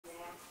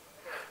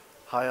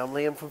Hi, I'm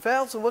Liam from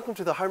Fowles and welcome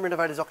to the Home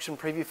Renovators auction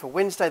preview for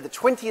Wednesday the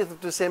 20th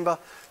of December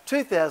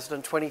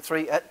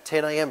 2023 at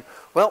 10 a.m.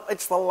 Well,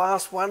 it's the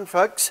last one,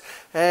 folks,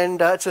 and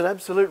it's an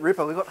absolute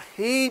ripper. We've got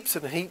heaps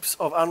and heaps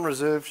of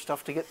unreserved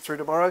stuff to get through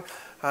tomorrow.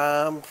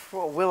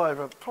 Well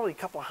over probably a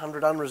couple of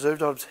hundred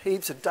unreserved items,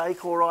 heaps of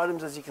decor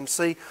items, as you can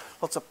see,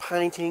 lots of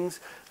paintings,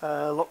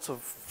 lots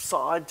of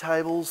side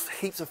tables,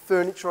 heaps of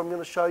furniture I'm going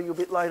to show you a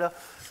bit later,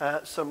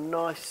 some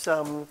nice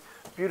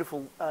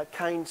beautiful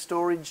cane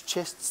storage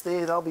chests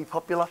there, they'll be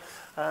popular,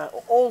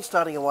 all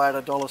starting away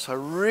at $1, so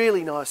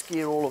really nice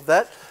gear, all of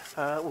that.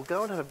 We'll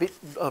go and have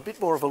a bit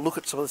more of a look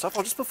at some of the stuff.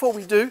 Just before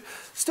we do,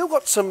 still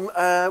got some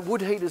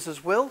wood heaters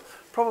as well,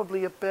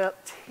 probably about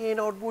 10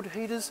 odd wood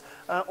heaters,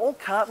 all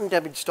carton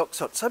damaged stock,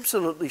 so it's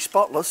absolutely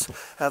spotless.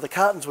 The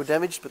cartons were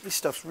damaged, but this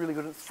stuff's really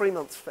good. 3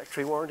 months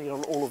factory warranty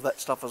on all of that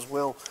stuff as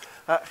well.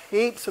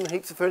 Heaps and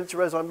heaps of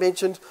furniture, as I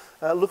mentioned.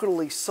 Look at all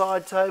these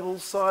side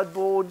tables,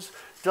 sideboards,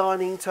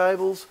 dining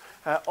tables,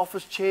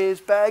 office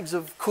chairs, bags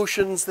of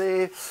cushions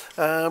there,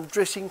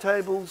 dressing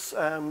tables,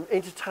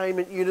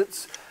 entertainment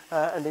units,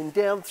 and then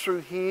down through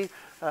here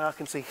I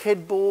can see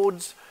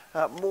headboards,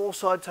 more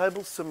side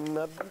tables, some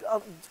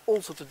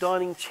all sorts of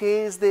dining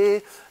chairs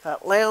there,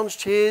 lounge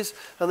chairs,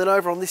 and then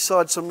over on this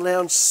side some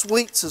lounge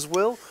suites as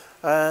well.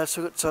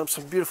 So we've got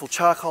some beautiful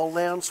charcoal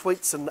lounge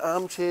suites and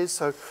armchairs,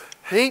 so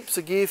heaps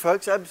of gear,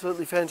 folks,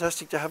 absolutely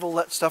fantastic to have all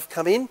that stuff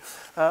come in.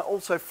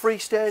 Also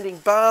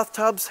freestanding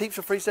bathtubs, heaps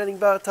of freestanding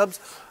bathtubs,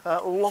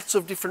 lots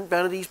of different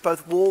vanities,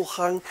 both wall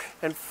hung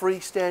and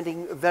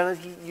freestanding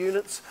vanity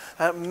units,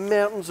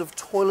 mountains of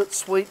toilet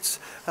suites,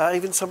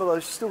 even some of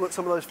those, still got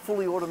some of those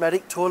fully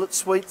automatic toilet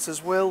suites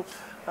as well.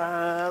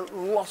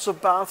 Lots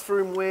of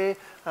bathroom wear,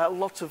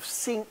 lots of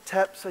sink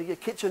taps, so your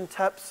kitchen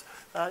taps,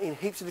 in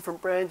heaps of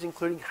different brands,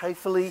 including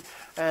Hayfully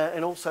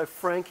and also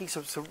Frankie,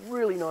 so some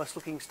really nice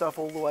looking stuff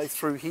all the way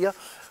through here.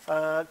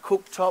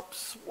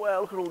 Cooktops,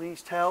 wow, look at all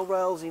these towel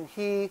rails in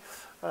here,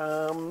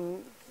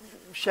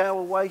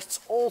 shower wastes,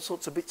 all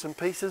sorts of bits and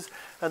pieces,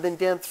 and then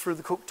down through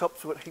the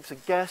cooktops we've got heaps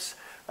of gas,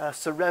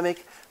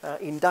 ceramic,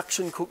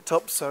 induction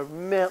cooktops, so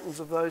mountains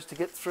of those to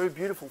get through.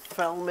 Beautiful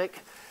Falmec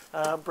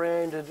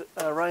branded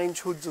range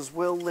hoods as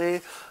well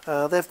there.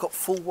 They've got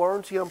full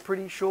warranty, I'm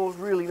pretty sure.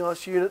 Really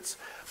nice units.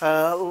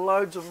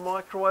 Loads of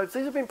microwaves.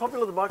 These have been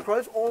popular, the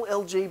microwaves, all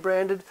LG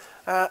branded.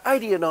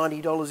 $80 or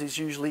 $90 is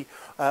usually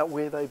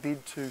where they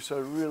bid to, so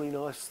really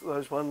nice,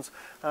 those ones.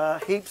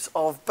 Heaps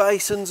of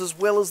basins as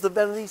well as the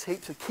vanities,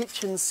 heaps of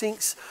kitchen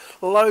sinks,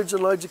 loads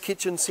and loads of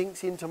kitchen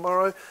sinks in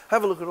tomorrow.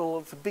 Have a look at all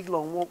of the big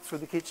long walk through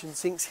the kitchen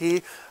sinks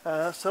here.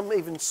 Some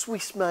even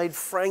Swiss made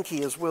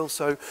Frankie as well,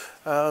 so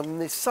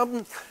there's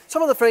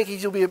some of the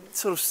Frankies will be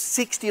sort of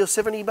 60 or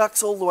 70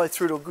 bucks all the way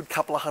through to a good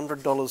couple of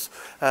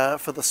 $100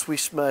 for the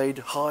Swiss made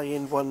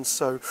high-end ones,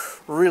 so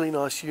really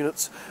nice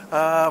units.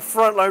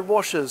 Front load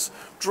washers,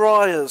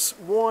 dryers,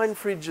 wine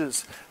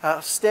fridges,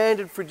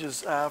 standard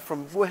fridges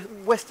from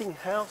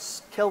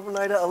Westinghouse,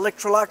 Kelvinator,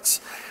 Electrolux,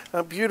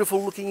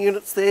 beautiful looking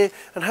units there.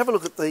 And have a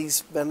look at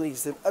these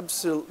vanities, they're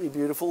absolutely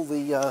beautiful.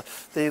 They're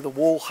the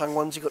wall hung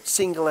ones, you've got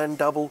single and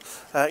double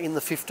in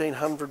the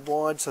 1500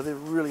 wide, so they're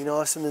really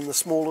nice, and then the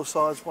smaller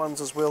size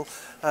ones as well.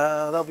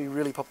 They'll be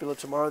really popular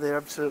tomorrow, they're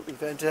absolutely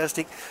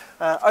fantastic.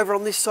 Over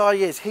on this side,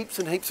 yes, heaps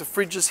and heaps of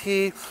fridges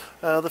here.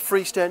 The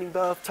freestanding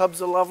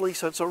bathtubs are lovely,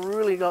 so it's a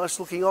really nice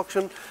looking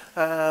auction.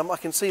 I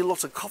can see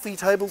lots of coffee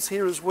tables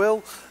here as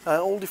well,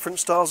 all different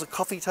styles of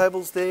coffee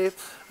tables there.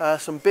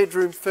 Some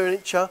bedroom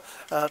furniture,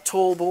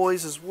 tall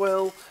boys as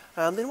well.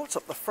 And then what's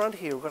up the front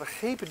here? We've got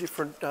a heap of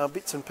different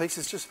bits and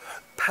pieces, just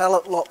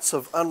pallet lots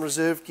of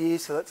unreserved gear,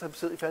 so that's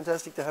absolutely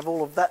fantastic to have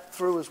all of that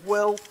through as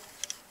well.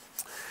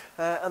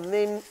 And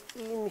then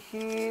in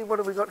here, what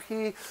have we got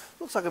here?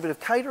 Looks like a bit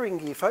of catering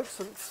gear, folks.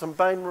 Some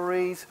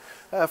bain-maries,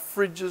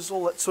 fridges,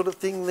 all that sort of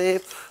thing there.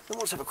 Then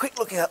let's have a quick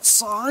look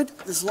outside.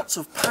 There's lots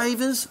of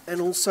pavers,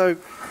 and also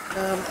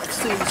I've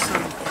seen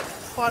some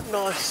quite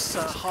nice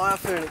hire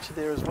furniture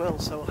there as well,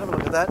 so we'll have a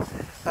look at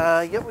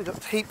that. Yep, we've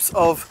got heaps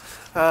of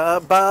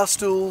bar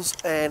stools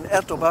and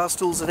outdoor bar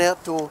stools and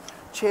outdoor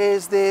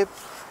chairs there.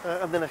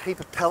 And then a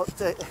heap of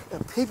pallets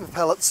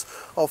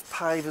of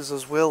pavers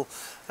as well.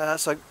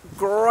 So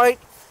great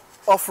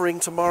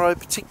offering tomorrow,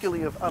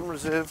 particularly of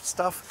unreserved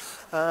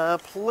stuff.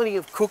 Plenty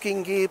of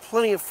cooking gear,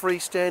 plenty of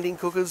freestanding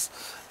cookers.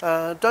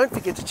 Don't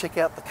forget to check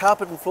out the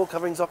carpet and floor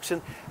coverings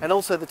auction and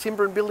also the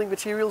timber and building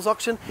materials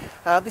auction.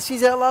 This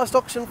is our last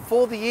auction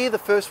for the year. The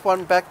first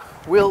one back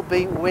will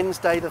be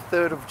Wednesday the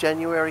 3rd of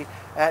January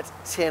at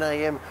 10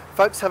 a.m.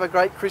 Folks, have a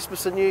great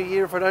Christmas and New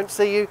Year if I don't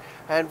see you,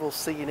 and we'll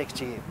see you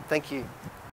next year. Thank you.